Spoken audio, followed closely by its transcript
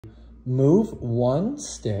Move one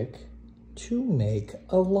stick to make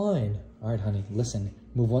a line. All right, honey, listen.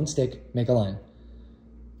 Move one stick, make a line.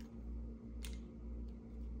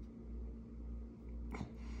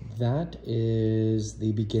 That is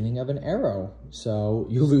the beginning of an arrow. So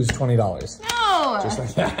you lose $20. No! Just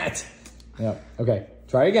like that. Yep. Okay,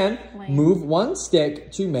 try again. Lame. Move one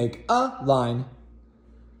stick to make a line.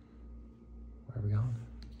 Where are we going?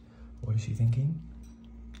 What is she thinking?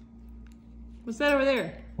 What's that over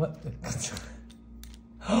there? What?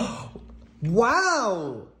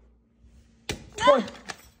 Wow!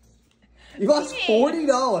 You lost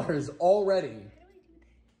 $40 already.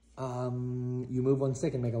 You move one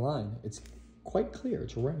stick and make a line. It's quite clear.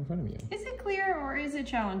 It's right in front of you. Is it clear or is it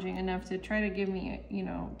challenging enough to try to give me, you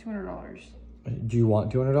know, $200? Do you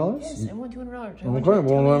want $200? Yes, I want $200. Okay,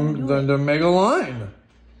 well then make a line.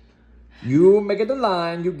 You make it a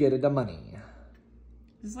line, you get it the money.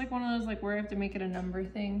 Is this like one of those like where I have to make it a number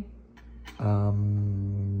thing?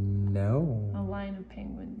 No. A line of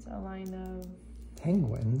penguins, a line of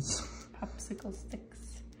Penguins? popsicle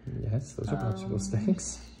sticks. Yes, those are popsicle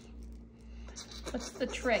sticks. What's the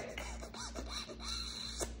trick?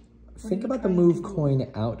 Think about the move coin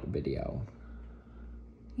out video.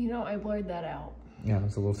 You know, I blurred that out. Yeah,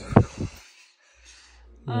 it's a little...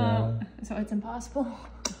 yeah. So it's impossible?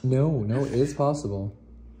 No, it is possible.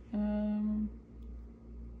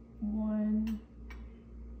 One,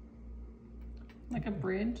 like a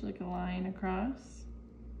bridge, like a line across.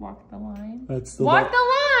 Walk the line. Walk the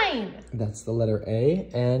line! That's the letter A,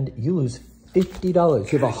 and you lose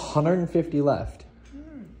 $50. You have 150 left.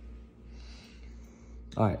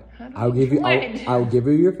 All right, I'll give you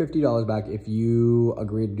your $50 back if you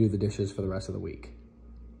agree to do the dishes for the rest of the week.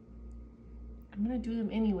 I'm gonna do them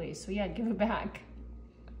anyway, so yeah, give it back.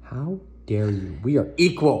 How dare you? We are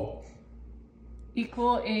equal.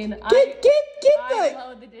 Equal in I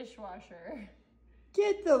load the dishwasher.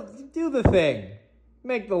 Do the thing.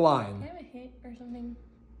 Make the line. Can I have a hit or something?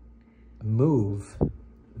 Move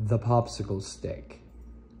the popsicle stick.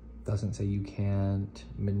 Doesn't say you can't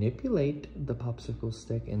manipulate the popsicle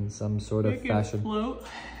stick in some sort of fashion. Float.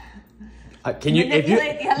 Can you? If you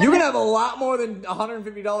can have a lot more than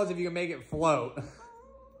 $150 if you can make it float.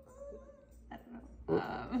 I don't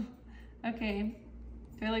know. Okay.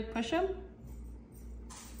 Do I like push them?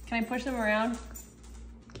 Can I push them around?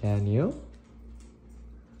 Can you?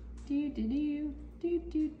 Do do do do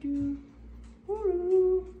do do.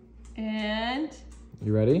 Woo. And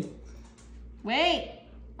you ready? wait.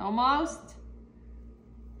 Almost.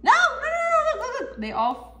 No! They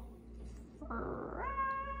all...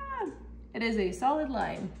 It is a solid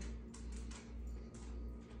line.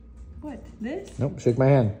 What? This? Nope, shake my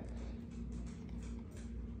hand.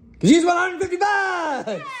 She's 150 bucks!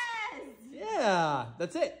 Yes! Yeah,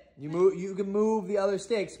 that's it. You can move the other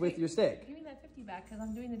sticks with your stick. Give me that 50 back because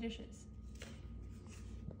I'm doing the dishes.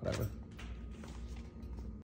 Whatever.